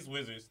comparing these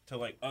wizards to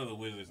like other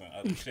wizards and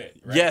other shit.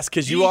 Right? Yes,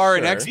 because you These- are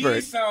an expert.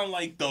 These sound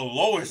like the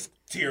lowest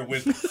tier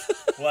wizards.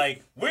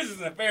 Like wizards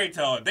in a fairy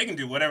tale, they can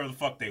do whatever the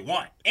fuck they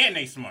want, and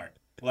they smart.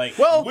 Like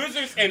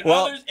wizards and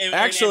others and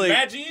actually- and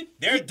Magi,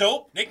 they're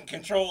dope. They can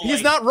control.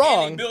 He's like, not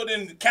wrong.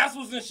 Building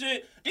castles and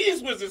shit.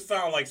 These wizards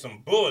sound like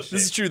some bullshit.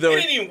 This is true, though. It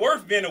ain't even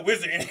worth being a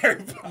wizard in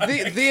Harry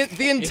Potter.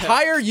 The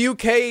entire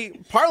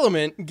UK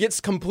Parliament gets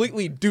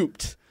completely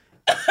duped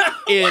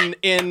in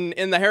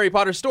the Harry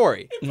Potter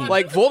story.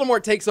 Like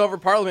Voldemort takes over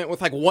Parliament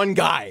with like one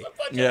guy.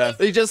 Yeah.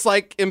 They just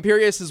like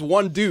Imperius is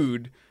one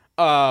dude.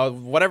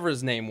 Whatever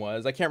his name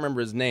was, I can't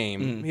remember his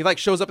name. He like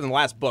shows up in the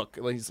last book.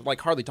 Like, he's like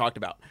hardly talked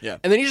about. Yeah.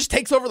 And then he just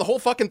takes over the whole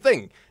fucking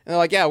thing. And they're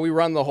like, "Yeah, we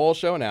run the whole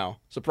show now."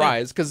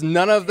 Surprise, because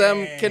none of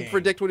them can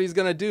predict what he's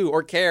gonna do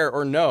or care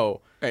or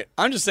know. Right.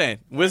 I'm just saying,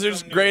 Wizards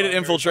Something great about at Harry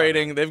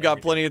infiltrating. Potter. They've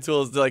got plenty of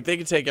tools. Like they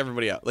could take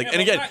everybody out. Like, Yeah, and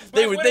but again, Black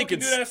they Widow could.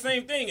 do that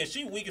same thing, and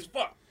she weak as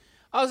fuck.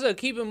 Also,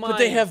 keep in mind, But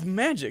they have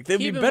magic. They'd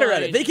be Keep in better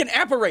at it. mind- They can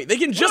apparate. They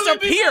can just they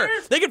be appear.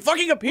 better? They can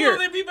fucking appear. Will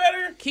they be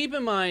better? keep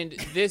in mind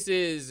this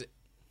is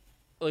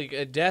like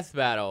a death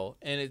battle,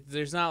 and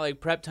there's not like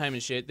prep time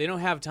and shit. They don't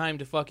have time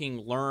to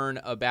fucking learn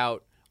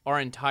about our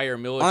entire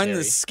military. On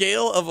the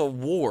scale of a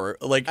war,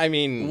 like I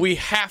mean- we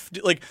have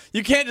to. Like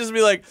you can't just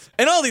be like,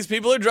 and all these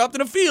people are dropped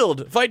in a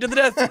field, fight to the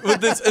death. With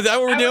this, is that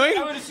what we're doing?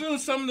 I would assume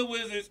some of the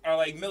wizards are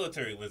like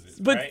military wizards,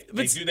 But- right?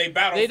 but they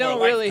battle. They for a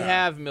don't really lifetime.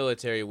 have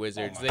military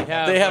wizards. Oh my they God.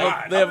 have. They have a-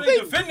 God, they how have- do they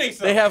defend themselves?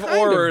 They have Kind of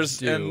aurors,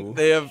 do. and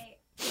they have.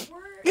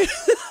 They can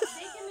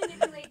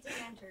manipulate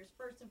Dementors,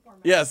 first and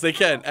foremost. Yes, they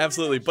can, Now,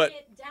 absolutely, for but-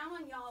 shit down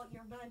on y'all,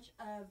 you're a bunch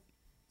of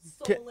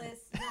soulless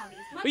zombies.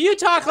 Much But you like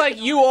talk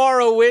like you are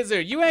a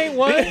wizard. You ain't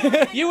one.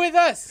 You with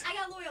us. I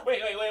got loyal.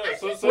 Wait.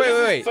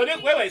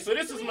 Wait. So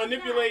this is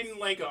manipulating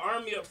like an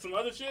army of some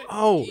other shit.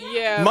 Oh,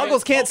 Yeah. Muggles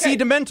but can't see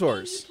okay.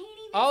 Dementors. You can't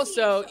even Also, see it,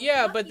 so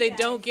yeah, fuck but you they guys.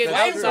 don't get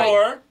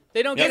Flamethrower. outside.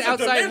 They don't get There's a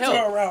outside Dementor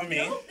help. around me.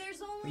 Nope,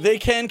 there's only They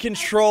can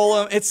control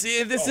them. This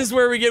is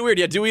where we get weird.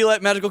 Yeah, do we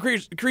let magical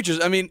creatures?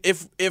 I mean,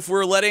 if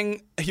we're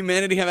letting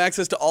humanity have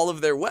access to all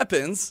of their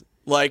weapons,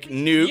 like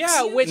nukes,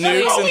 Yeah, which nukes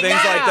they and things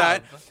like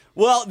that, have.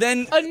 well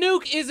then, A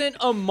nuke isn't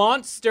a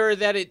monster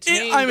that it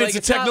tames. I mean, like,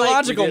 it's a not like-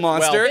 technological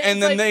monster, It's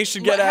and then like, they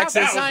should get half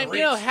access. The time,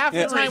 half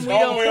Yeah. the time we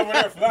All the way don't. over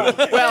there for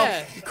that. Well,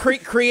 Yeah.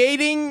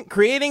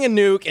 creating a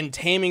nuke and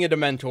taming a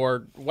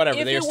Dementor, whatever.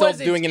 If They are it still was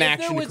doing an if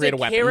action there to was create a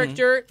weapon.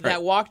 character that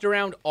Right. walked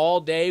around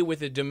all day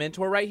with a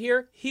Dementor right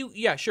here,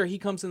 he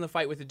comes in the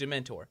fight with a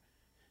Dementor.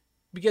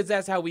 Because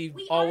that's how we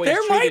We always There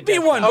treated might be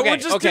Death one, but Okay, we're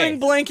just okay. doing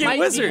blanket Might be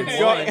wizards.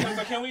 one.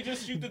 So can we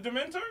just shoot the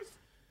Dementors?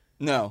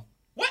 No.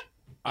 What?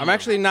 I'm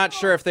actually not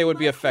sure if they would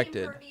be Much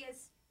affected.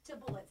 impervious to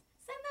bullets.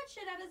 Send that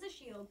shit out as a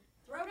shield.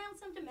 Throw down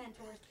some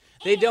Dementors.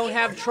 They and don't if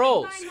have we're going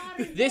trolls. by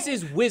modern This day-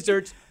 is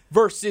wizards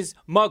versus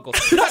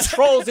muggles. Not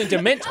trolls and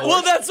Dementors.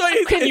 Well, that's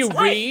why Can you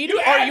it's- read? You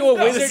Are you a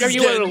add wizard? stuff. Are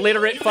you an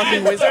illiterate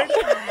fucking wizard?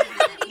 ability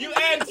You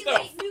to add manipulate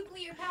stuff.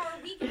 nuclear power.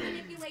 We can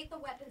manipulate the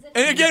weapons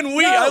And again,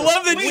 I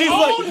love that she's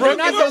like, Brooke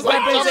not those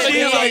weapons She's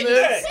beings. like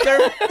that.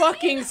 They're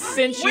fucking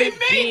sentient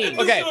beings.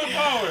 Okay.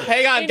 Power.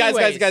 Hang on,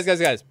 Anyways.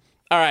 guys.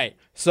 All right.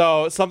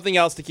 So something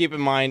else to keep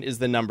in mind is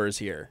the numbers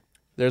here.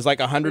 There's like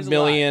 100 There's a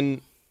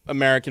million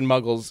American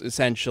muggles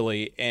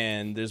essentially,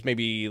 and there's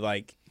maybe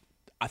like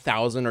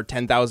 1,000 or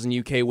 10,000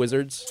 UK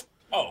wizards.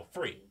 Oh,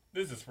 free.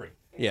 This is free.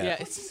 Yeah,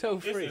 it's so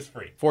This free. is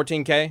free.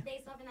 14K.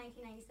 Based off of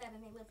 1997,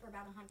 they lived for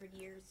about 100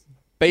 years.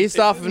 Based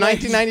off of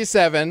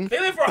 1997, They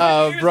live for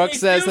 100 years, Brooke they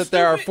says still that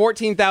there are stupid?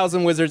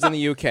 14,000 wizards in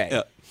the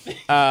UK.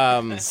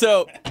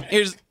 so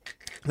here's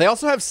They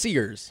also have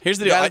seers. Here's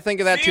the You deal. gotta think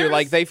of that too. Seers?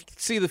 Like they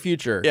see the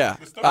future. yeah.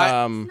 It's not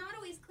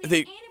always clear. they-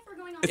 and if we're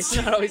going on It's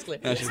not always clear.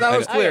 It's not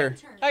always clear.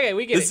 Okay,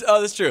 we get it.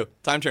 That's true.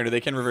 Time turner.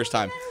 They can reverse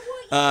time.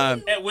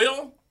 At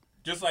will,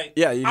 just like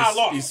Yeah, you I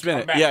lost. you spin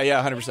I'm it. back.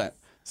 Yeah, 100%.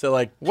 So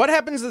like, What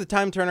happens to the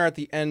time turner at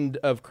the end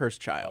of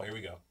Cursed Child? Here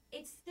we go.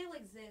 It still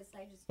exists.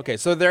 I just Okay,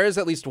 so there is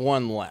at least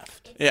one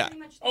left. It's Yeah. pretty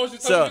much Oh, it's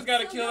just, So- you just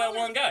gotta kill that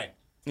one guy.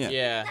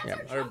 Yeah,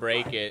 or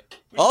break it.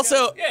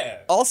 also, Yeah.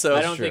 also,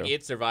 I don't true. think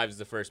it survives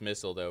the first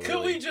missile though. Could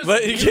Really. we just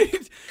But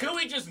could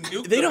we just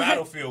nuke They the don't have-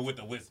 battlefield with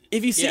the wizard?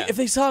 if you see Yeah. if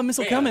they saw a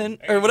missile Yeah, coming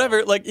there or you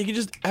whatever, go. like you can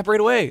just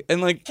apparate away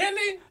and like Can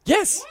they?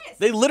 yes, Yes.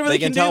 they literally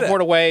They can do teleport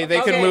that. away. They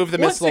can move the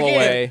once missile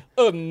again,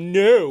 away.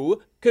 No,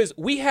 because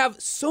we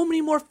have so many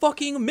more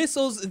fucking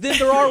missiles than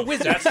there are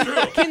wizards. That's true.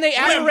 Can they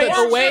have apparate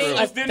more away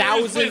missiles than there's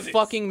 1,000 wizards.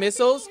 fucking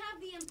missiles? have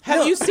the employees.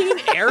 Have you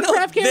seen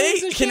aircraft They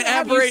cannons and can shit?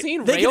 Have you apparate.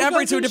 seen They can railguns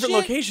apparate to a and different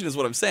shit? location. Is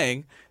what I'm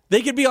saying.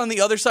 They could be on the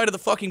other side of the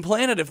fucking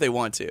planet if they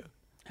want to.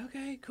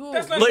 Okay, cool.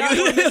 That's not Like-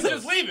 like,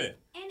 just leave it.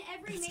 And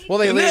every major Well,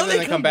 they No, leave they and then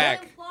they come come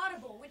back.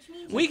 implaudible, which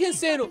means We can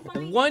send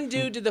one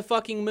dude to the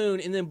fucking moon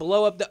and then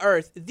blow up the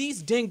Earth.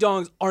 These ding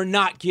dongs are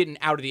not getting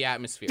out of the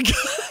atmosphere.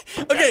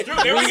 Okay, true.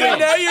 There we so go.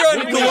 now you're on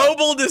There we go.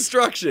 global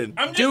destruction.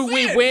 I'm just Do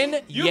we saying,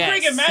 win? You Yes.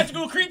 bringing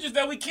magical creatures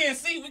that we can't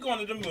see. We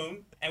going to the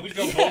moon and we just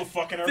gonna blow the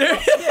fucking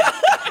Earth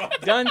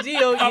up. Done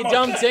deal, you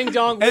dumb ding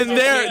dong. And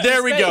wizard.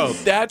 there we go.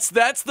 Space.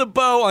 That's the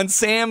bow on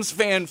Sam's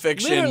fan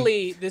fiction.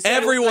 Literally, this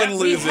everyone we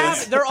loses.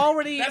 have- they're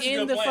already That's a in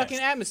good the plan. fucking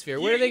atmosphere.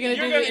 What are they going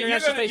to do to the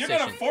International Space You're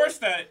Station? gonna force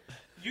that.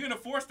 You're gonna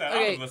force that out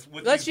Okay, of us.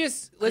 With let's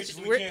these just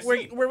creatures we we're, can't we're,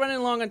 see. we're running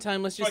long on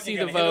time. Let's just Fucking see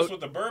the gonna hit us vote. with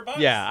the bird box?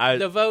 Yeah.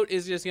 The vote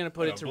is just going to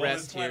put it to Blow this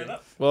rest planet here.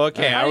 up. Well,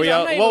 okay. I'm Are we?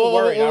 not even Well,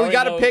 worried. I we already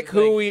got to know, pick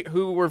like-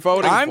 who we're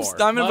voting I'm for.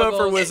 gonna vote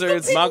for Muggles.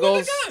 wizards, People with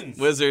Muggles. the guns.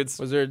 wizards.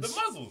 The Wizards.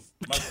 muzzles.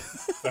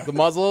 The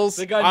muzzles.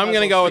 The gun I'm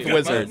gonna muzzles go with win.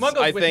 wizards. Muggles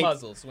I with think.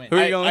 muzzles win. Who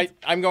are you going with?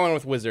 I'm going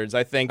with wizards.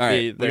 I think All right,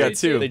 we they're- got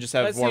two. They just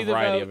have Let's more see the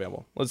variety vote.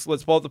 available.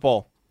 Let's pull up the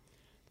poll.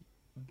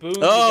 Boom!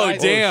 Oh, you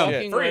guys damn. are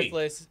fucking Free.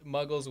 worthless.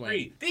 Muggles win.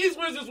 Free. These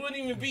wizards wouldn't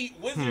even beat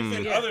wizards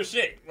and Yeah. other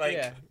shit. Like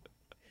Yeah.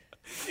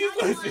 these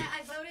I wizards.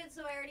 voted,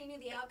 so I already knew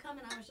the outcome,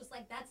 and I was just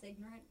like, "That's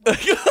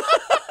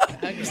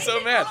ignorant." You're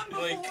so mad.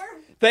 Like-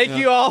 Thank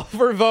you all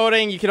for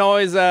voting. You can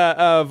always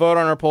vote on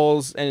our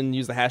polls and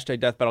use the hashtag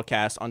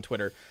DeathBattleCast on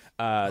Twitter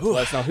to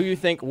let us know who you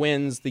think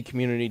wins the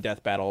community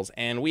death battles.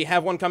 And we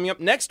have one coming up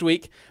next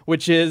week,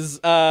 which is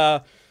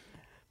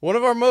one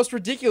of our most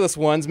ridiculous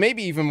ones,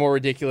 maybe even more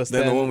ridiculous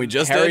Than than the one we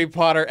just Harry did?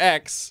 Potter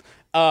X.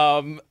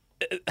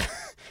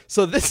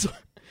 So this,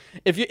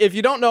 if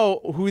you don't know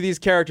who these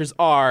characters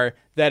are,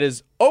 that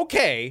is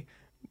okay,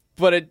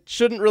 but it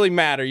shouldn't really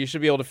matter. You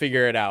should be able to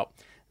figure it out.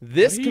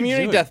 This What are you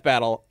community doing? death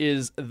battle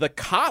is the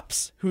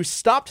cops who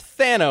stopped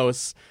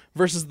Thanos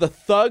versus the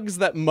thugs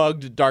that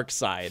mugged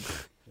Darkseid.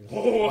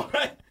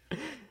 What?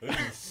 This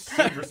is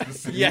super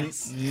specific.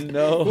 Yes.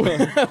 No,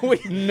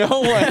 no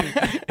one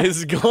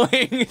is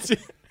going to.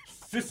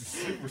 This is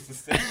super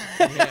specific.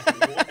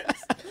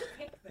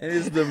 It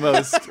is the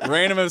most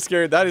random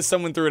obscure. That is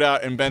someone threw it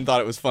out and Ben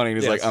thought it was funny. And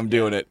he's Yes. like, I'm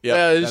doing it.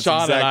 Yep, that's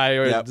Sean and exact- I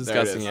were yep, there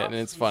discussing is. it, and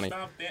it's funny.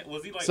 Stop that.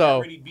 Was he like So-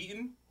 already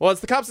beaten? Well,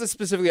 it's the cops that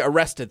specifically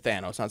arrested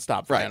Thanos, not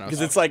stopped Right, Thanos.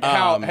 because it's like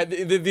how Um,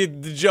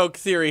 the joke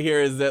theory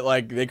here is that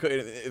like they could,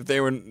 if they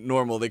were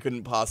normal, they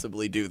couldn't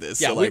possibly do this.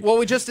 Yeah, so, like,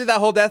 we just did that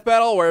whole death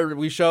battle where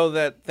we show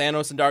that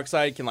Thanos and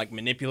Darkseid can like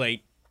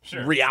manipulate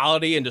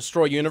reality and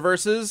destroy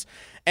universes.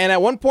 And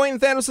at one point in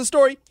Thanos'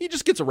 story, he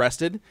just gets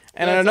arrested.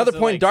 And at That's another also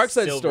point in like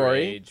Darkseid's Silver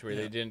story, Age, where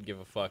they didn't give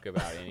a fuck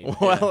about anything.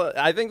 well,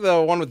 I think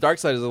the one with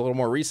Darkseid is a little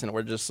more recent,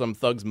 where just some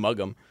thugs mug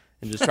him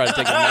and just try to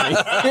take his money.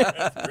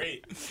 That's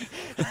great.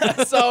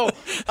 So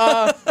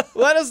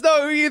let us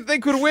know who you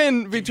think would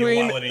win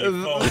between wallet and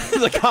your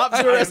phone. the cops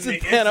who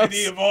arrested The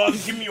entity Thanos of all,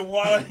 give me your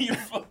wallet and your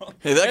phone.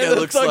 hey, that guy and the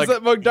looks thugs like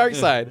that mug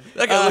Darkseid.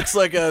 that guy looks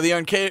like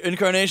the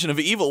incarnation of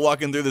evil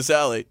walking through this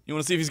alley. You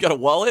want to see if he's got a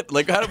wallet?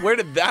 Like, where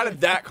did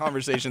that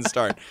conversation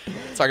start?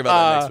 Let's talk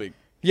about that next week.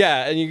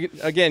 Yeah, and you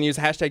can, again, use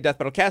hashtag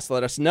DeathBattleCast to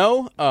let us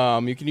know.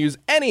 You can use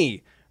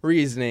any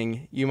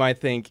reasoning you might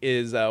think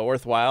is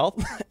worthwhile,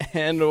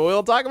 and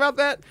we'll talk about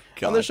that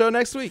on the God. show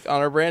next week on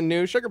our brand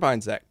new Sugar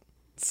Pine Sec.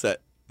 Set.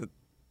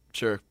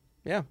 Sure.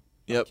 Yeah.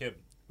 Yep. Kid.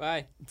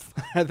 Bye.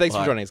 Thanks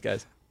for Bye. joining us,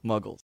 guys. Muggles.